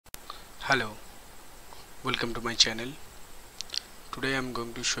Hello, welcome to my channel. Today I'm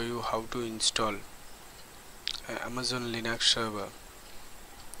going to show you how to install Amazon Linux server,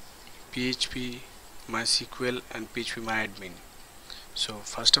 PHP, MySQL and PHP So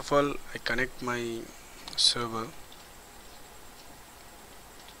first of all, I connect my server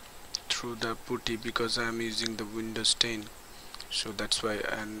through the putty because I am using the Windows 10. So that's why,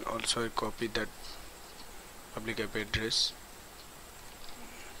 and also I copy that public IP address,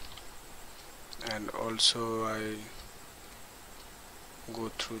 and also I go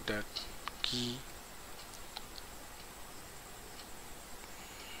through that key.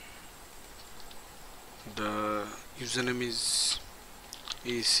 The username is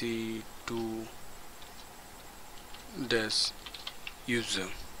AC2 dash user.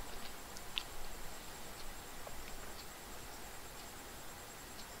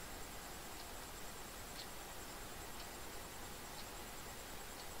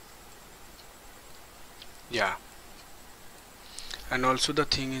 Yeah, and also the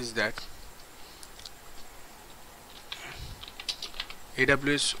thing is that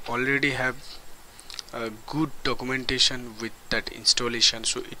AWS already have a good documentation with that installation,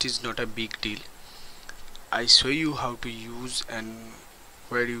 so it is not a big deal. I show you how to use and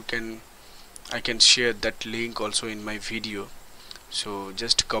where you can I can share that link also in my video. So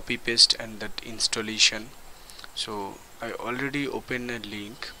just copy paste and that installation. So I already opened a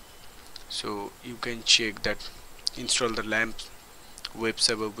link, so you can check that install the LAMP web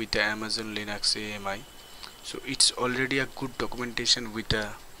server with the Amazon Linux AMI. So it's already a good documentation with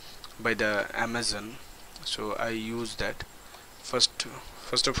by the Amazon, so I use that.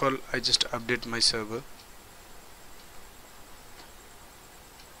 First of all, I just update my server.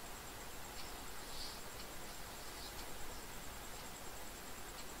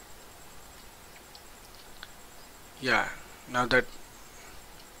 Yeah, now that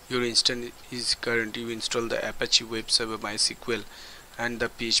your instance is current, you install the Apache web server, MySQL and the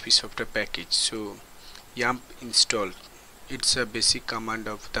PHP software package. So yamp install, it's a basic command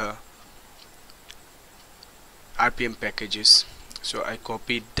of the RPM packages. So I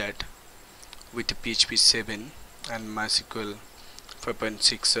copied that with the PHP 7 and MySQL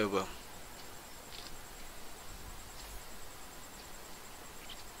 5.6 server.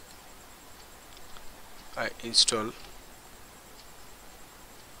 I install,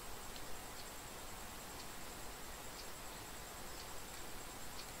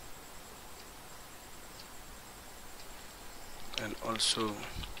 and also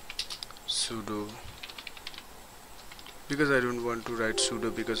sudo, because I don't want to write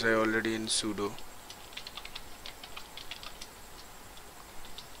sudo because I already in sudo.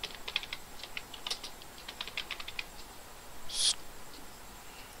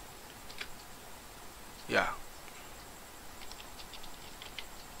 Yeah,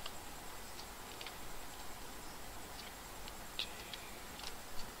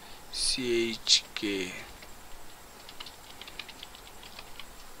 chk,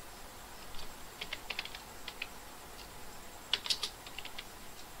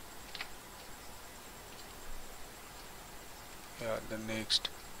 yeah, the next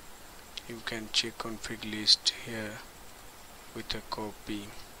you can check config list here with a copy.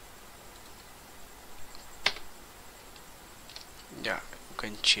 Yeah, you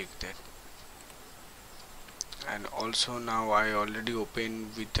can check that. And also now I already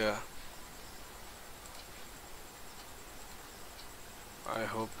opened with a, I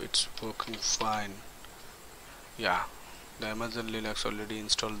hope it's working fine. Yeah, the Amazon Linux already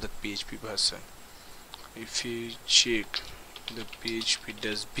installed the PHP version. If you check the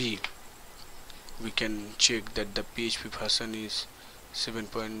php-b, we can check that the PHP version is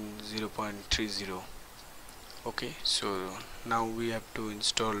 7.0.30. okay, so now we have to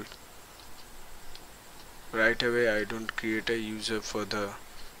install right away. I don't create a user for the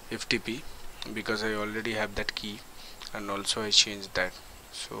FTP because I already have that key, and also I changed that.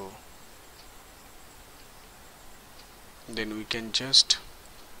 So then we can just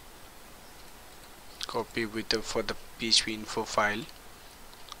copy with the for the PHP info file.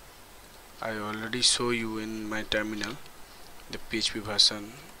 I already show you in my terminal the PHP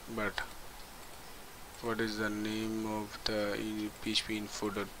version, but what is the name of the PHP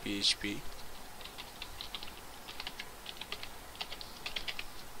info.php?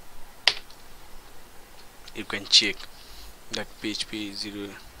 You can check that PHP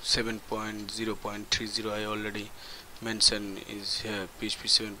 7.0.30 I already mentioned is here, PHP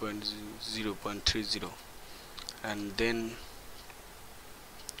 7.0.30, and then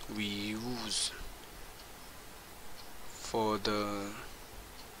we use for the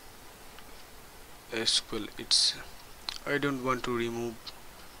SQL, it's I don't want to remove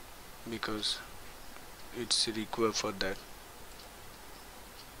because it's required for that.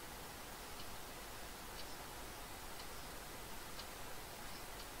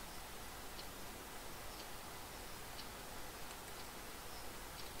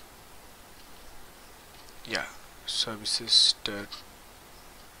 Yeah, services start.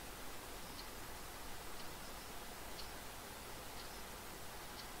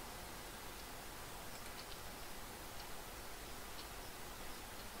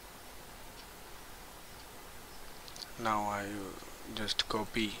 Now I just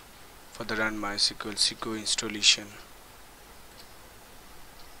copy for the run MySQL SQL installation,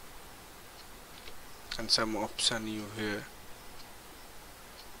 and some option you here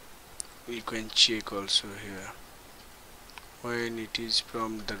you can check also here when it is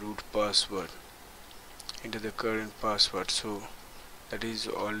from the root password into the current password. So that is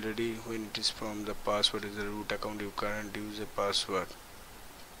already when it is from the password is the root account you current user password.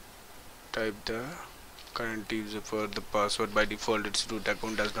 Type the current user for the password. By default its root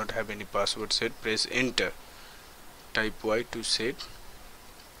account does not have any password set. Press enter. Type Y to set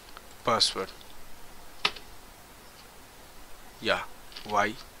password. Yeah,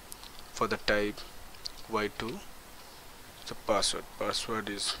 Y for the type, Y2 the password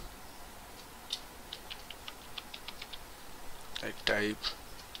is I type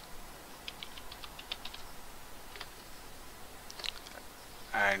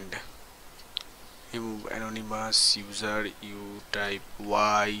and remove anonymous user, you type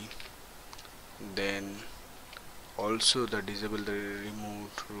Y, then also the disable the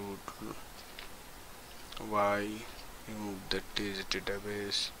removed root Y, remove the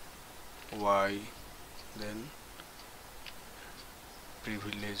database Y, then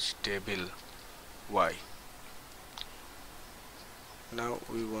privilege table Y. Now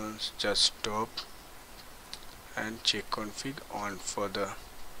we want just stop and check config on for the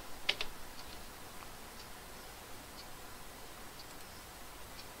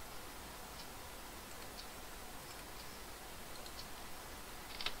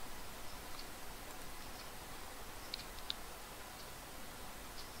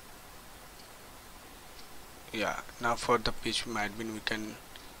yeah. Now for the PHPMyAdmin we can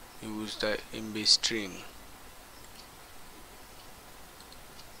use the MB string.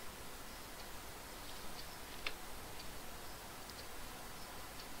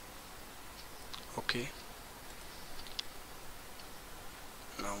 Okay,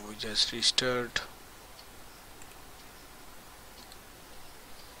 now we just restart.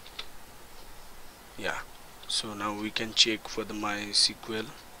 Yeah, so now we can check for the MySQL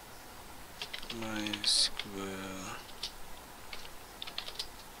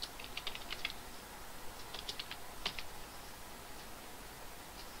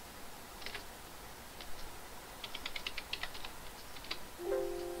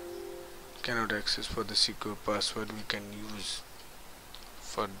cannot access for the secure password we can use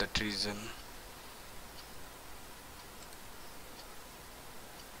for that reason.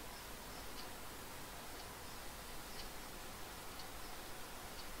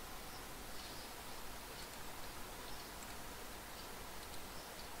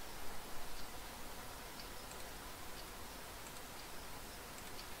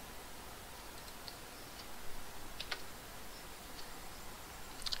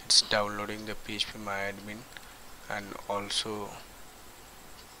 It's downloading the PHPMyAdmin and also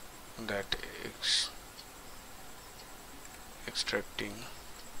that extracting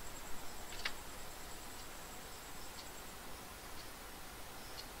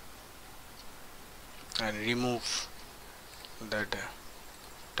and remove that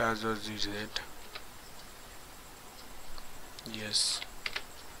task was reset. Yes,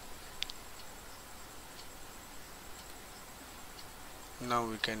 now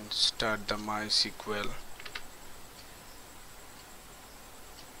we can start the MySQL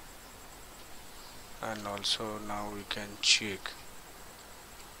and also now we can check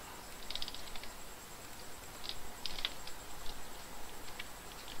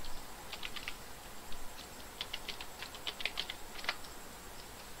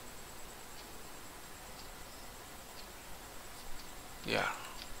yeah,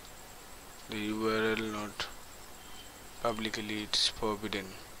 the URL not publicly, it's forbidden.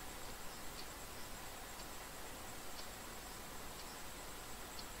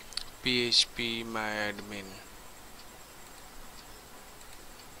 PHPMyAdmin,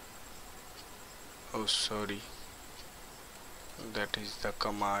 oh sorry, that is the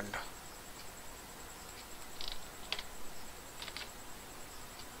command.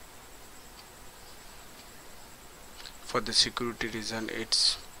 For the security reason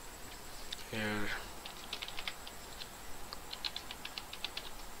it's here.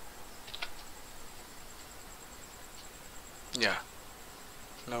 Yeah,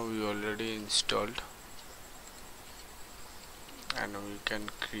 now we already installed, and we can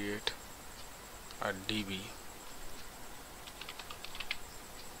create a DB.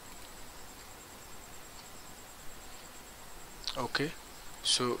 Okay,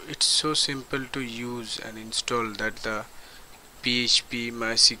 so it's so simple to use and install that the PHP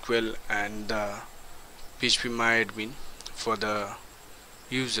MySQL and the PHP MyAdmin for the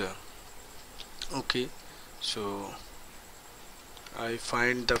user. Okay, so I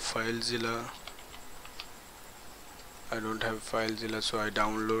find the FileZilla. I don't have FileZilla, so I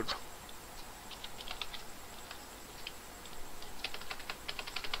download.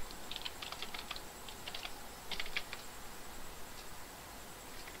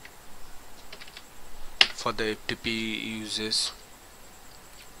 For the FTP uses.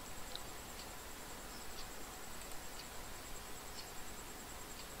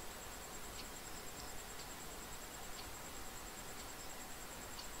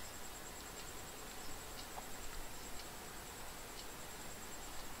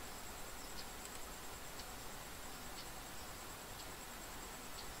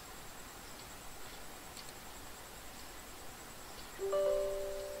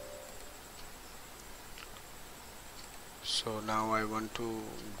 So now I want to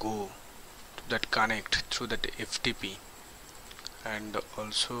go to that connect through that FTP, and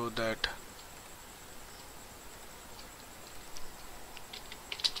also that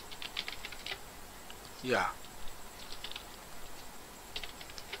yeah,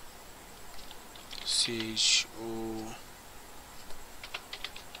 CHO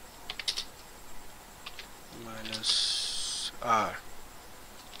minus R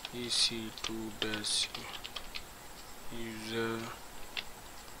EC2 dash user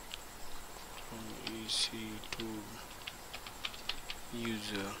from EC2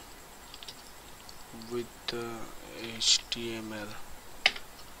 user with the HTML.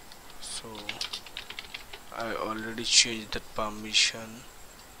 So I already changed that permission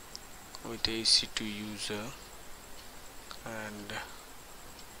with EC2 user, and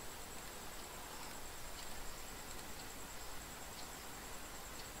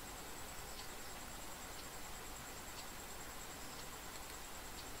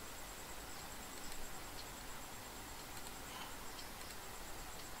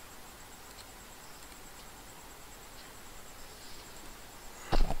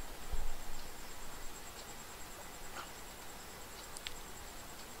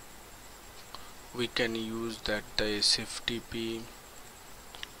we can use that the SFTP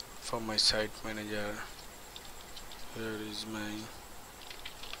for my site manager. Here is my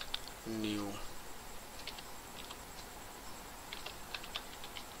new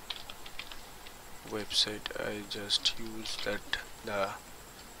website. I just use that the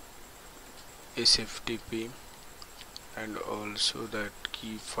SFTP and also that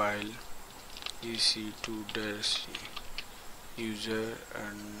key file EC2 dash user,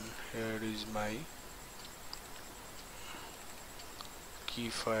 and here is my key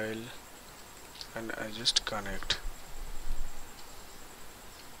file, and I just connect.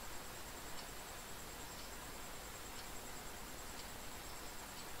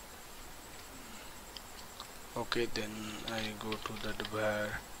 Okay, then I go to that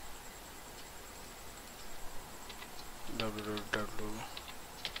var www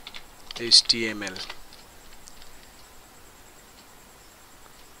HTML.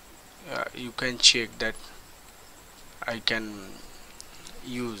 You can check that I can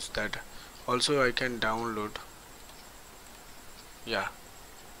use that. Also I can download, yeah,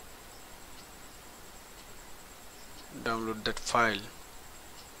 download that file.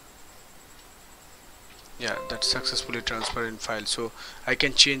 Yeah, that's successfully transferred in file. So I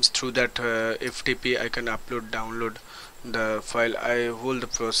can change through that FTP. I can upload, download the file. I hold the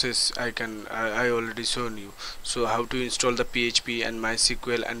process. I already shown you. So how to install the PHP and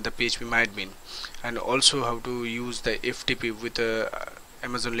MySQL and the PHP MyAdmin, and also how to use the FTP with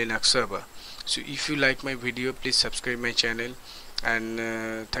Amazon Linux server. So if you like my video, please subscribe my channel,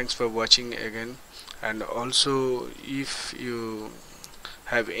 and thanks for watching again. And also if you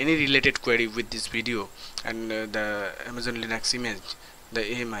have any related query with this video and the Amazon Linux image, the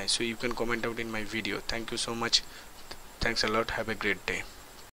AMI, so you can comment out in my video. Thank you so much. Thanks a lot. Have a great day.